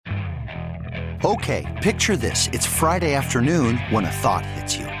Okay, picture this. It's Friday afternoon when a thought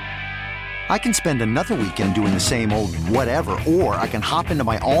hits you. I can spend another weekend doing the same old whatever, or I can hop into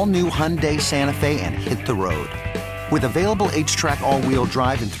my all-new Hyundai Santa Fe and hit the road. With available H-Track all-wheel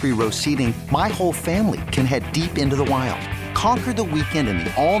drive and 3-row seating, my whole family can head deep into the wild. Conquer the weekend in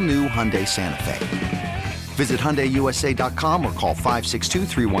the all-new Hyundai Santa Fe. Visit HyundaiUSA.com or call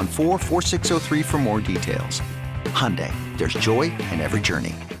 562-314-4603 for more details. Hyundai, there's joy in every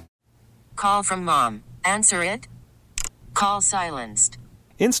journey. Call from mom. Answer it. Call silenced.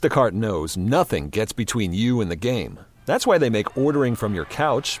 Instacart knows nothing gets between you and the game. That's why they make ordering from your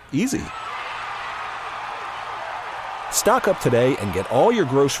couch easy. Stock up today and get all your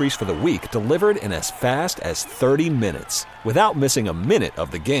groceries for the week delivered in as fast as 30 minutes without missing a minute of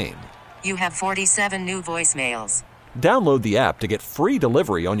the game. You have 47 new voicemails. Download the app to get free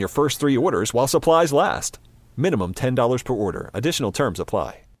delivery on your first 3 orders while supplies last. Minimum $10 per order. Additional terms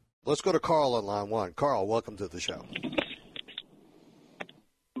apply. Let's go to Carl on line 1. Carl, welcome to the show.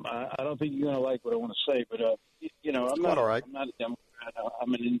 I don't think you're going to like what I want to say, but, I'm not a Democrat.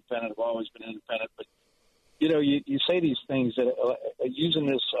 I'm an independent. I've always been independent. But, you say these things that using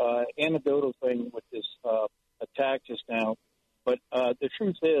this anecdotal thing with this attack just now. But the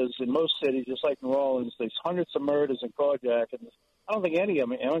truth is, in most cities, just like New Orleans, there's hundreds of murders and carjackings. I don't think any of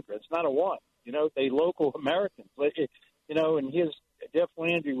them are immigrants, not a one. They local Americans. And here's Jeff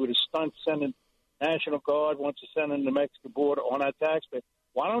Landry with his stunt sending National Guard, wants to send them to the Mexican border on our taxpayer.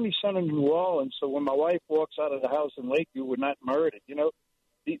 Why don't he send them to New Orleans so when my wife walks out of the house in Lakeview, we're not murdered?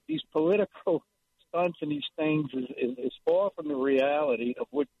 These political stunts and these things is far from the reality of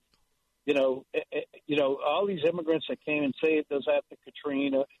what, all these immigrants that came and saved us after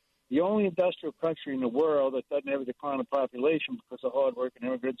Katrina, the only industrial country in the world that doesn't have a decline in population because of hardworking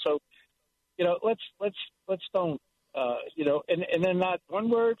immigrants. So, let's don't, and then not one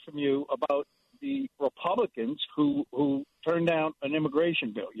word from you about the Republicans who turned down an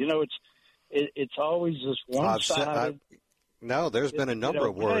immigration bill. It's always this one-sided. No, there's been a number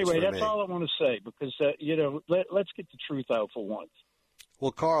of words. Anyway, for that's me. all I want to say because let's get the truth out for once.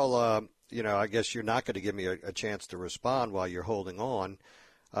 Well, Carl, I guess you're not going to give me a chance to respond while you're holding on.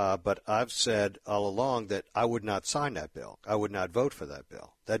 But I've said all along that I would not sign that bill. I would not vote for that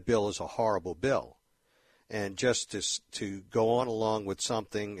bill. That bill is a horrible bill. And just to go on along with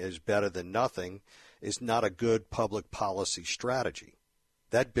something is better than nothing is not a good public policy strategy.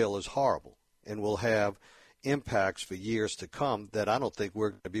 That bill is horrible and will have impacts for years to come that I don't think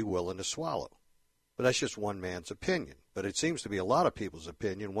we're going to be willing to swallow. But that's just one man's opinion. But it seems to be a lot of people's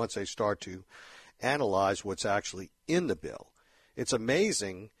opinion once they start to analyze what's actually in the bill. It's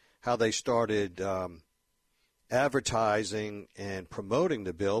amazing how they started advertising and promoting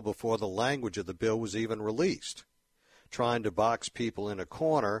the bill before the language of the bill was even released, trying to box people in a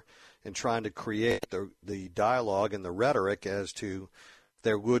corner and trying to create the dialogue and the rhetoric as to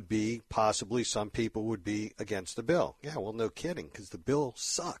there would be possibly some people would be against the bill. Yeah, well, no kidding, because the bill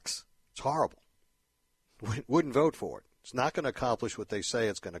sucks. It's horrible. Wouldn't vote for it. It's not going to accomplish what they say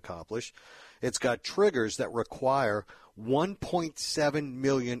it's going to accomplish. It's got triggers that require 1.7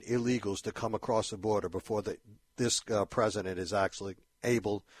 million illegals to come across the border before this president is actually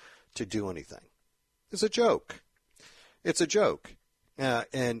able to do anything. It's a joke. It's a joke.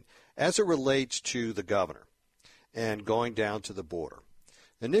 And as it relates to the governor and going down to the border,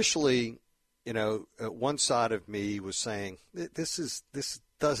 initially, one side of me was saying, this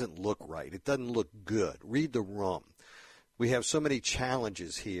doesn't look right. It doesn't look good. Read the room. We have so many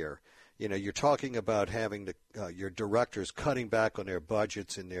challenges here. You're talking about having your directors cutting back on their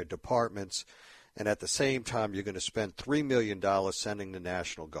budgets in their departments, and at the same time you're going to spend $3 million sending the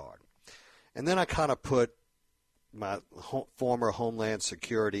National Guard. And then I kind of put my former Homeland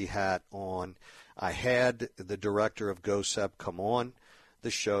Security hat on. I had the director of GOSEP come on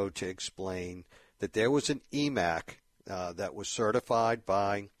the show to explain that there was an EMAC that was certified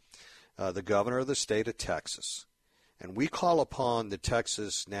by the governor of the state of Texas. And we call upon the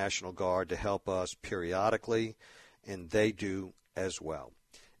Texas National Guard to help us periodically, and they do as well.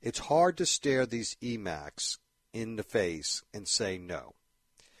 It's hard to stare these EMACs in the face and say no,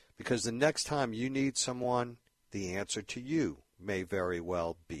 because the next time you need someone, the answer to you may very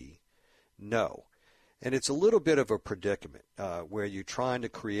well be no. And it's a little bit of a predicament where you're trying to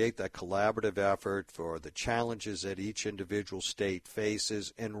create that collaborative effort for the challenges that each individual state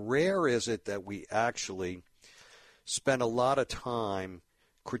faces, and rare is it that we actually spend a lot of time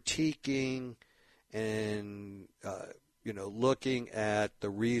critiquing and looking at the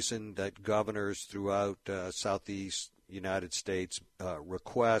reason that governors throughout Southeast United States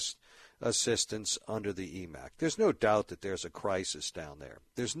request assistance under the EMAC. There's no doubt that there's a crisis down there.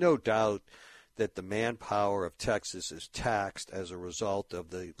 There's no doubt that the manpower of Texas is taxed as a result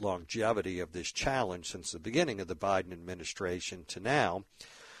of the longevity of this challenge since the beginning of the Biden administration to now,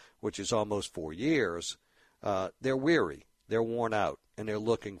 which is almost 4 years, they're weary, they're worn out, and they're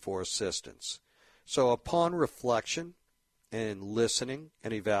looking for assistance. So upon reflection and listening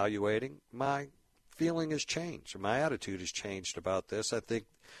and evaluating, my feeling has changed, or my attitude has changed about this. I think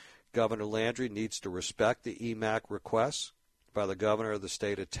Governor Landry needs to respect the EMAC requests by the governor of the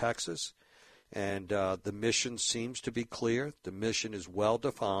state of Texas. And the mission seems to be clear. The mission is well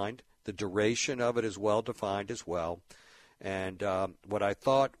defined. The duration of it is well defined as well. And what I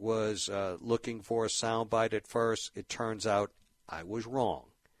thought was looking for a soundbite at first, it turns out I was wrong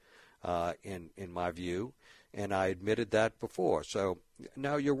in my view. And I admitted that before. So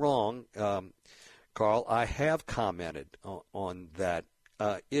now you're wrong, Carl. I have commented on that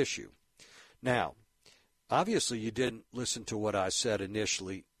issue. Now, obviously you didn't listen to what I said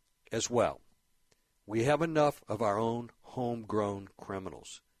initially as well. We have enough of our own homegrown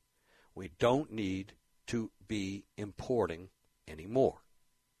criminals. We don't need to be importing anymore.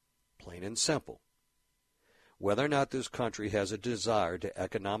 Plain and simple. Whether or not this country has a desire to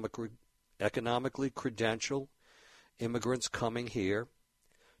economically credential immigrants coming here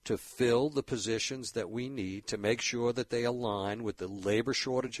to fill the positions that we need to make sure that they align with the labor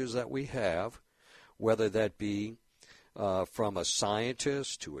shortages that we have, whether that be from a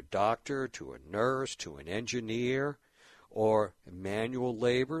scientist to a doctor to a nurse to an engineer or manual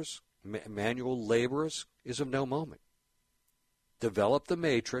laborers is of no moment. Develop the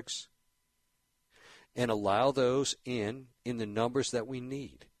matrix and allow those in the numbers that we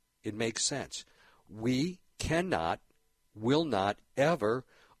need. It makes sense. We cannot, will not ever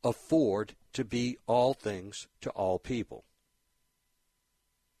afford to be all things to all people.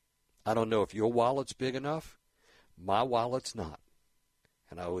 I don't know if your wallet's big enough. My wallet's not.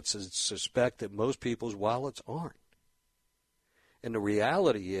 And I would suspect that most people's wallets aren't. And the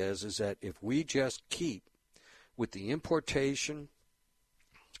reality is that if we just keep with the importation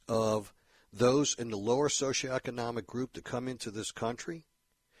of those in the lower socioeconomic group to come into this country,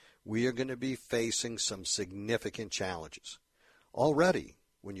 we are going to be facing some significant challenges. Already,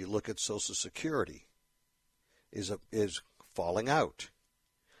 when you look at Social Security, is falling out.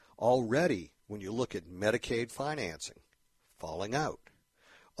 Already, when you look at Medicaid financing, falling out.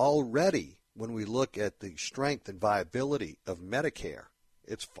 Already, when we look at the strength and viability of Medicare,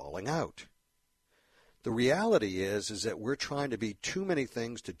 it's falling out. The reality is that we're trying to be too many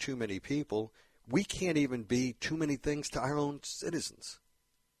things to too many people. We can't even be too many things to our own citizens.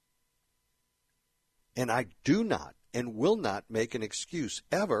 And I do not and will not make an excuse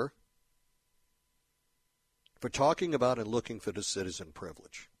ever for talking about and looking for the citizen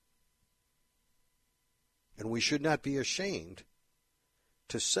privilege. And we should not be ashamed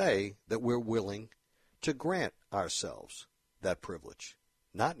to say that we're willing to grant ourselves that privilege.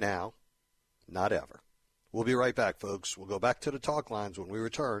 Not now, not ever. We'll be right back, folks. We'll go back to the talk lines when we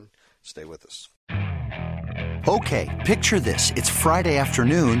return. Stay with us. Okay, picture this. It's Friday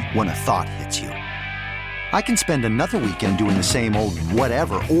afternoon when a thought hits you. I can spend another weekend doing the same old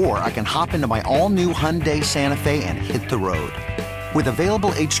whatever, or I can hop into my all-new Hyundai Santa Fe and hit the road. With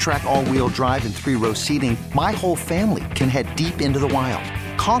available H-Track all-wheel drive and 3-row seating, my whole family can head deep into the wild.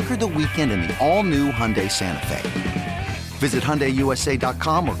 Conquer the weekend in the all-new Hyundai Santa Fe. Visit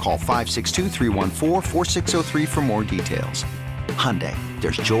HyundaiUSA.com or call 562-314-4603 for more details. Hyundai,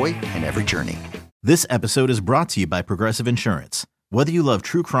 there's joy in every journey. This episode is brought to you by Progressive Insurance. Whether you love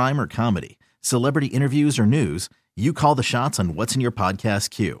true crime or comedy, celebrity interviews or news, you call the shots on what's in your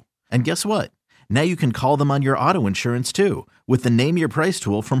podcast queue. And guess what? Now you can call them on your auto insurance too with the Name Your Price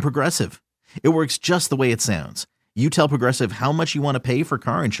tool from Progressive. It works just the way it sounds. You tell Progressive how much you want to pay for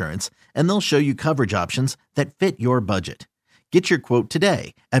car insurance, and they'll show you coverage options that fit your budget. Get your quote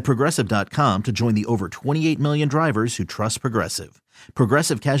today at Progressive.com to join the over 28 million drivers who trust Progressive.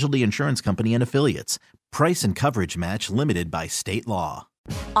 Progressive Casualty Insurance Company and Affiliates. Price and coverage match limited by state law.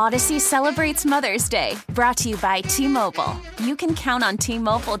 Odyssey celebrates Mother's Day, brought to you by T-Mobile. You can count on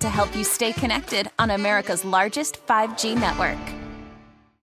T-Mobile to help you stay connected on America's largest 5G network.